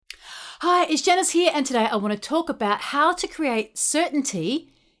Hi, it's Janice here, and today I want to talk about how to create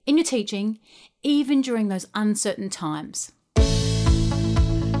certainty in your teaching, even during those uncertain times.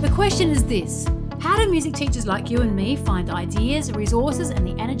 The question is this: how do music teachers like you and me find ideas, resources, and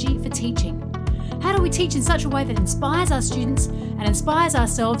the energy for teaching? How do we teach in such a way that inspires our students and inspires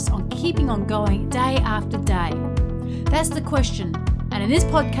ourselves on keeping on going day after day? That's the question, and in this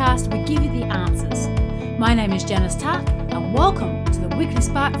podcast, we give you the answers. My name is Janice Tuck, and welcome to the Weekly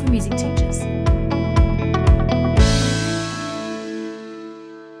Spark for Music Teachers.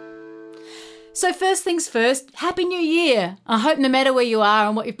 So first things first, Happy New Year! I hope no matter where you are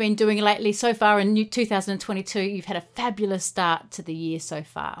and what you've been doing lately so far in 2022, you've had a fabulous start to the year so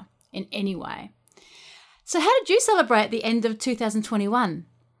far, in any way. So how did you celebrate the end of 2021?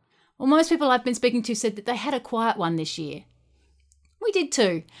 Well, most people I've been speaking to said that they had a quiet one this year. We did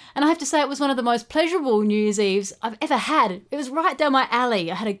too, and I have to say it was one of the most pleasurable New Year's Eves I've ever had. It was right down my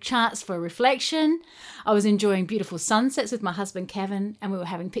alley. I had a chance for reflection. I was enjoying beautiful sunsets with my husband Kevin, and we were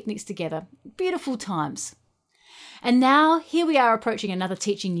having picnics together. Beautiful times. And now here we are approaching another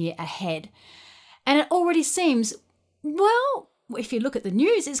teaching year ahead. And it already seems, well, if you look at the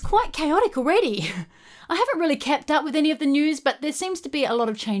news, it's quite chaotic already. I haven't really kept up with any of the news, but there seems to be a lot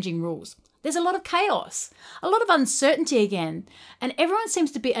of changing rules. There's a lot of chaos, a lot of uncertainty again, and everyone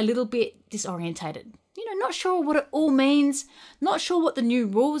seems to be a little bit disorientated. Not sure what it all means, not sure what the new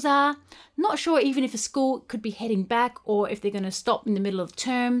rules are, not sure even if a school could be heading back or if they're going to stop in the middle of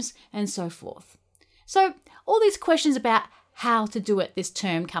terms and so forth. So all these questions about how to do it this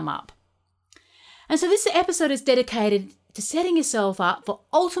term come up. And so this episode is dedicated to setting yourself up for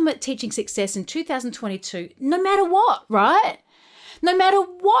ultimate teaching success in 2022, no matter what, right? No matter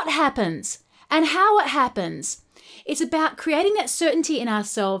what happens and how it happens. It's about creating that certainty in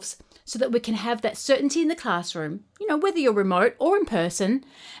ourselves so that we can have that certainty in the classroom, whether you're remote or in person,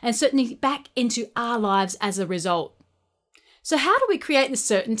 and certainty back into our lives as a result. So how do we create this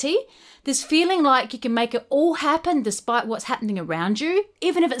certainty? This feeling like you can make it all happen despite what's happening around you,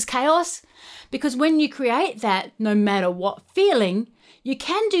 even if it's chaos. Because when you create that no matter what feeling, you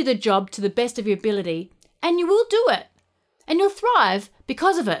can do the job to the best of your ability, and you will do it. And you'll thrive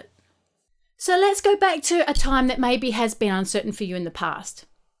because of it. So let's go back to a time that maybe has been uncertain for you in the past.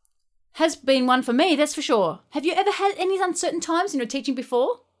 Has been one for me, that's for sure. Have you ever had any uncertain times in your teaching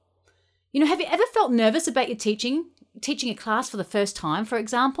before? Have you ever felt nervous about your teaching a class for the first time, for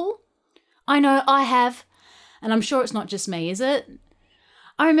example? I know I have, and I'm sure it's not just me, is it?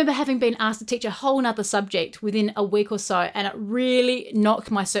 I remember having been asked to teach a whole nother subject within a week or so, and it really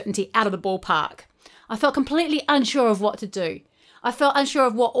knocked my certainty out of the ballpark. I felt completely unsure of what to do. I felt unsure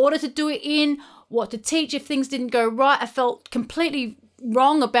of what order to do it in, what to teach if things didn't go right. I felt completely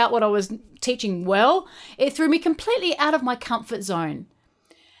wrong about what I was teaching well. It threw me completely out of my comfort zone.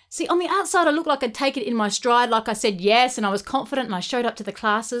 See, on the outside, I looked like I'd taken it in my stride, like I said yes, and I was confident and I showed up to the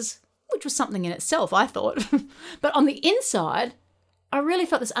classes, which was something in itself, I thought. But on the inside, I really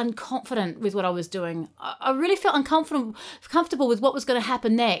felt this unconfident with what I was doing. I really felt uncomfortable with what was going to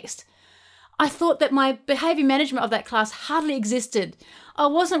happen next. I thought that my behaviour management of that class hardly existed. I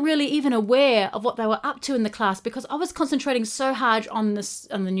wasn't really even aware of what they were up to in the class because I was concentrating so hard on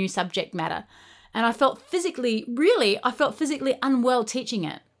the new subject matter. And I felt physically unwell teaching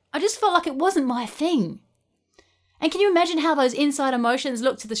it. I just felt like it wasn't my thing. And can you imagine how those inside emotions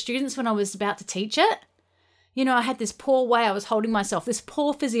looked to the students when I was about to teach it? I had this poor way I was holding myself, this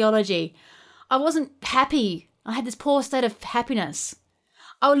poor physiology. I wasn't happy. I had this poor state of happiness.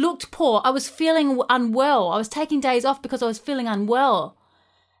 I looked poor. I was feeling unwell. I was taking days off because I was feeling unwell.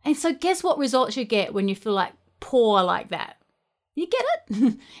 And so guess what results you get when you feel like poor like that? You get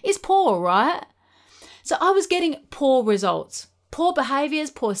it? It's poor, right? So I was getting poor results, poor behaviours,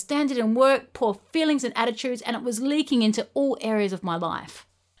 poor standard in work, poor feelings and attitudes, and it was leaking into all areas of my life.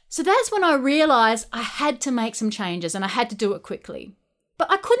 So that's when I realised I had to make some changes and I had to do it quickly.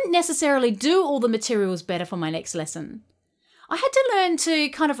 But I couldn't necessarily do all the materials better for my next lesson. I had to learn to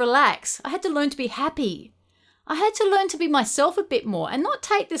kind of relax. I had to learn to be happy. I had to learn to be myself a bit more and not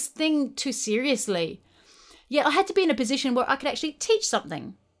take this thing too seriously. Yet I had to be in a position where I could actually teach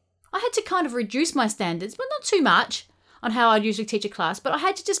something. I had to kind of reduce my standards, but not too much on how I'd usually teach a class, but I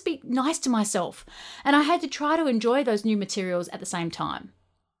had to just be nice to myself. And I had to try to enjoy those new materials at the same time.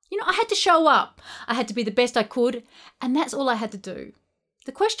 I had to show up. I had to be the best I could, and that's all I had to do.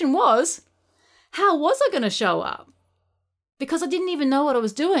 The question was, how was I going to show up? Because I didn't even know what I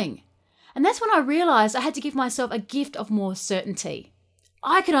was doing. And that's when I realised I had to give myself a gift of more certainty.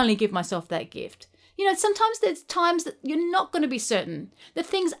 I could only give myself that gift. Sometimes there's times that you're not going to be certain, that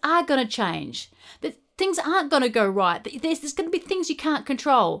things are going to change, that things aren't going to go right. There's going to be things you can't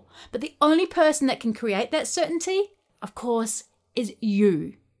control. But the only person that can create that certainty, of course, is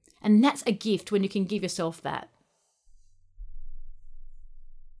you. And that's a gift when you can give yourself that.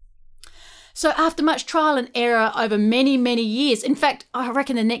 So after much trial and error over many, many years, in fact, I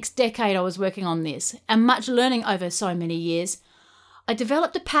reckon the next decade I was working on this, and much learning over so many years, I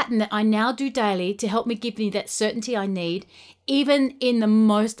developed a pattern that I now do daily to help me give me that certainty I need, even in the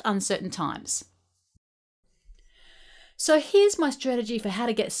most uncertain times. So here's my strategy for how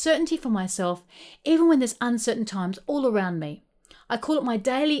to get certainty for myself, even when there's uncertain times all around me. I call it my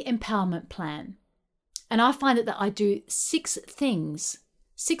daily empowerment plan. And I find that I do 6 things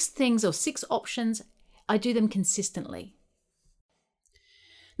or 6 options. I do them consistently.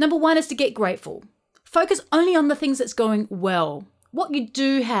 Number 1 is to get grateful. Focus only on the things that's going well. What you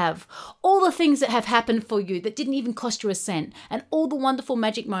do have, all the things that have happened for you that didn't even cost you a cent, and all the wonderful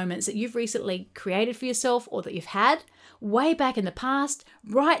magic moments that you've recently created for yourself or that you've had way back in the past,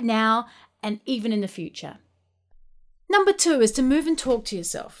 right now, and even in the future. Number 2 is to move and talk to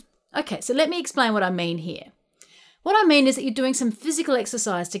yourself. Okay, so let me explain what I mean here. What I mean is that you're doing some physical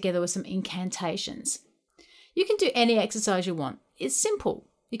exercise together with some incantations. You can do any exercise you want. It's simple.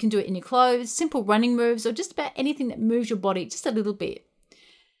 You can do it in your clothes, simple running moves, or just about anything that moves your body just a little bit.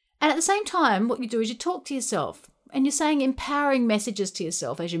 And at the same time, what you do is you talk to yourself and you're saying empowering messages to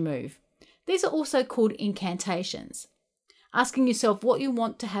yourself as you move. These are also called incantations. Asking yourself what you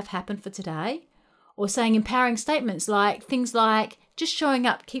want to have happen for today, or saying empowering statements like things like, just showing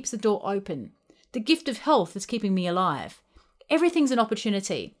up keeps the door open. The gift of health is keeping me alive. Everything's an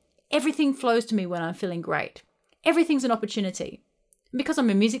opportunity. Everything flows to me when I'm feeling great. Everything's an opportunity. And because I'm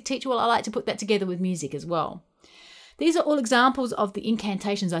a music teacher, well, I like to put that together with music as well. These are all examples of the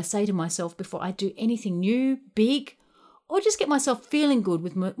incantations I say to myself before I do anything new, big, or just get myself feeling good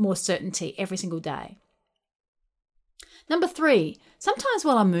with more certainty every single day. Number 3, sometimes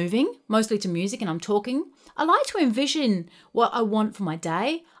while I'm moving, mostly to music and I'm talking, I like to envision what I want for my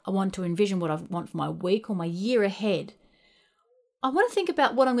day. I want to envision what I want for my week or my year ahead. I want to think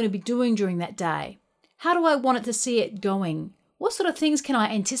about what I'm going to be doing during that day. How do I want it to see it going? What sort of things can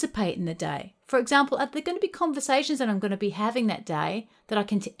I anticipate in the day? For example, are there going to be conversations that I'm going to be having that day that I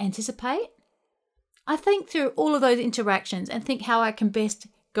can anticipate? I think through all of those interactions and think how I can best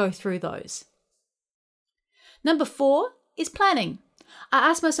go through those. Number 4 is planning. I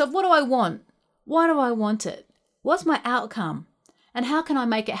ask myself, what do I want? Why do I want it? What's my outcome? And how can I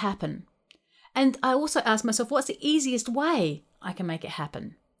make it happen? And I also ask myself, what's the easiest way I can make it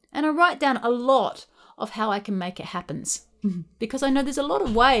happen? And I write down a lot of how I can make it happen. Because I know there's a lot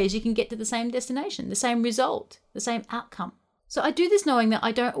of ways you can get to the same destination, the same result, the same outcome. So I do this knowing that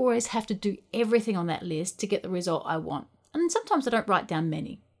I don't always have to do everything on that list to get the result I want. And sometimes I don't write down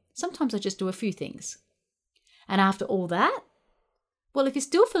many. Sometimes I just do a few things. And after all that, well, if you're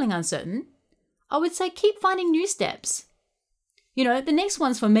still feeling uncertain, I would say keep finding new steps. You know, the next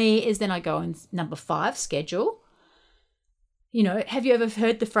ones for me is then I go on number 5, schedule. You know, have you ever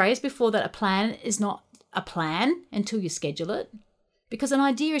heard the phrase before that a plan is not a plan until you schedule it? Because an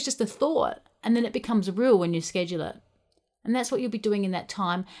idea is just a thought and then it becomes real when you schedule it. And that's what you'll be doing in that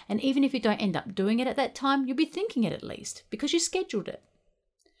time. And even if you don't end up doing it at that time, you'll be thinking it at least because you scheduled it.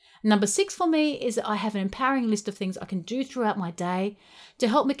 Number 6 for me is that I have an empowering list of things I can do throughout my day to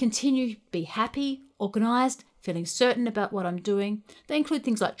help me continue to be happy, organized, feeling certain about what I'm doing. They include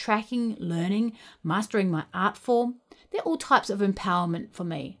things like tracking, learning, mastering my art form. They're all types of empowerment for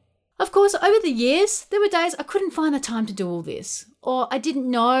me. Of course, over the years, there were days I couldn't find the time to do all this, or I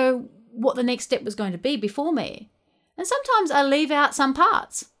didn't know what the next step was going to be before me. And sometimes I leave out some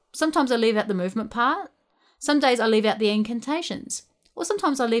parts. Sometimes I leave out the movement part. Some days I leave out the incantations. Or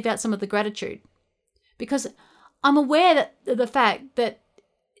sometimes I leave out some of the gratitude. Because I'm aware that the fact that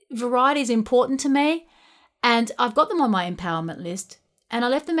variety is important to me, and I've got them on my empowerment list, and I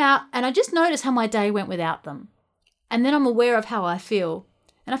left them out, and I just noticed how my day went without them. And then I'm aware of how I feel.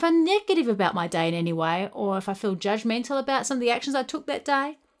 And if I'm negative about my day in any way, or if I feel judgmental about some of the actions I took that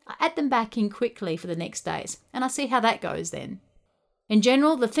day, I add them back in quickly for the next days, and I see how that goes then. In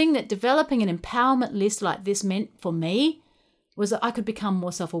general, the thing that developing an empowerment list like this meant for me was that I could become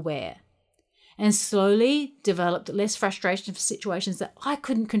more self-aware and slowly developed less frustration for situations that I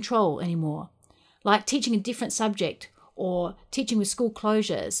couldn't control anymore, like teaching a different subject or teaching with school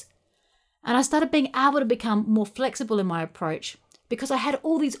closures. And I started being able to become more flexible in my approach because I had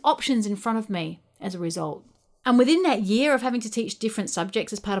all these options in front of me as a result. And within that year of having to teach different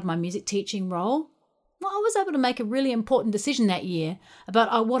subjects as part of my music teaching role, well, I was able to make a really important decision that year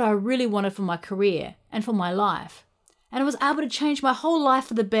about what I really wanted for my career and for my life. And I was able to change my whole life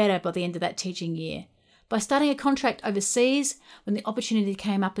for the better by the end of that teaching year. By starting a contract overseas, when the opportunity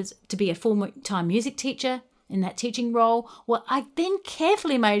came up as to be a full-time music teacher in that teaching role, well, I then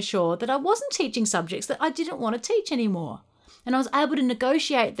carefully made sure that I wasn't teaching subjects that I didn't want to teach anymore. And I was able to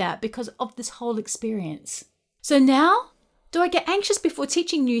negotiate that because of this whole experience. So now, do I get anxious before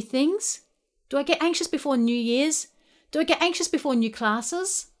teaching new things? Do I get anxious before New Year's? Do I get anxious before new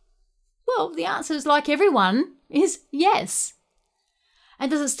classes? Well, the answer is, like everyone, is yes. And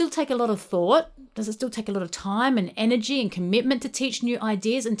does it still take a lot of thought? Does it still take a lot of time and energy and commitment to teach new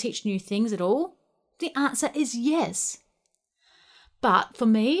ideas and teach new things at all? The answer is yes. But for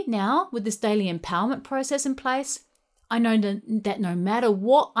me now, with this daily empowerment process in place, I know that no matter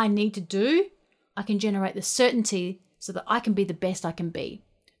what I need to do, I can generate the certainty so that I can be the best I can be,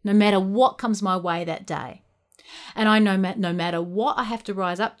 no matter what comes my way that day. And I know no matter what I have to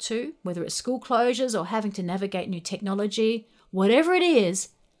rise up to, whether it's school closures or having to navigate new technology, whatever it is,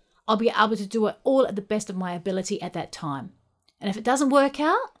 I'll be able to do it all at the best of my ability at that time. And if it doesn't work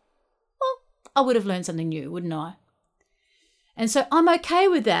out, well, I would have learned something new, wouldn't I? And so I'm okay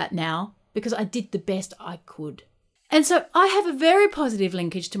with that now because I did the best I could. And so I have a very positive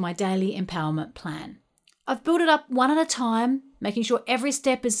linkage to my daily empowerment plan. I've built it up one at a time, making sure every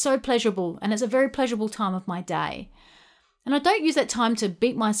step is so pleasurable, and it's a very pleasurable time of my day. And I don't use that time to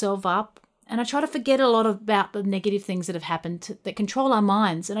beat myself up, and I try to forget a lot about the negative things that have happened that control our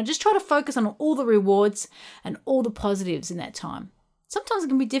minds, and I just try to focus on all the rewards and all the positives in that time. Sometimes it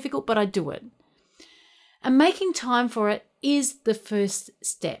can be difficult, but I do it. And making time for it is the first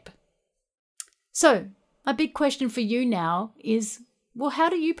step. So, my big question for you now is, well, how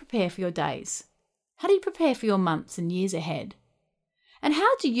do you prepare for your days? How do you prepare for your months and years ahead? And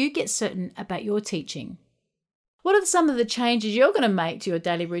how do you get certain about your teaching? What are some of the changes you're going to make to your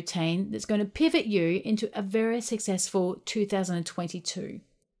daily routine that's going to pivot you into a very successful 2022?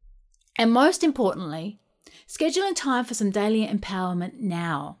 And most importantly, scheduling time for some daily empowerment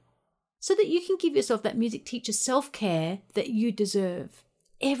now so that you can give yourself that music teacher self-care that you deserve.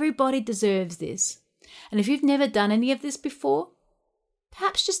 Everybody deserves this. And if you've never done any of this before,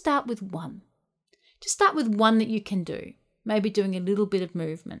 perhaps just start with one. Just start with one that you can do. Maybe doing a little bit of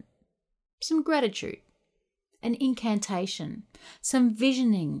movement, some gratitude, an incantation, some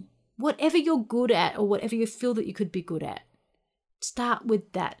visioning, whatever you're good at or whatever you feel that you could be good at. Start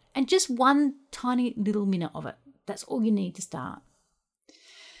with that and just one tiny little minute of it. That's all you need to start.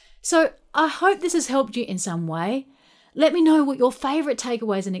 So I hope this has helped you in some way. Let me know what your favourite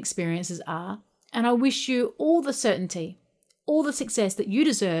takeaways and experiences are. And I wish you all the certainty, all the success that you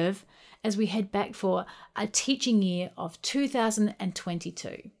deserve as we head back for a teaching year of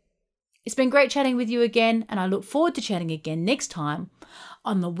 2022. It's been great chatting with you again, and I look forward to chatting again next time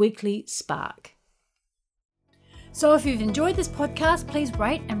on the Weekly Spark. So if you've enjoyed this podcast, please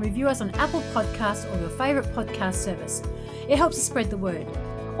rate and review us on Apple Podcasts or your favourite podcast service. It helps us spread the word.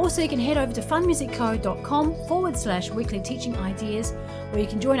 Also, you can head over to funmusicco.com/weekly teaching ideas, where you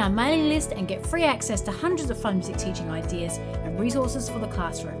can join our mailing list and get free access to hundreds of fun music teaching ideas and resources for the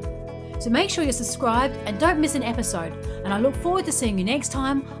classroom. So make sure you're subscribed and don't miss an episode. And I look forward to seeing you next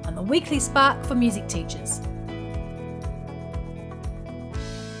time on the Weekly Spark for Music Teachers.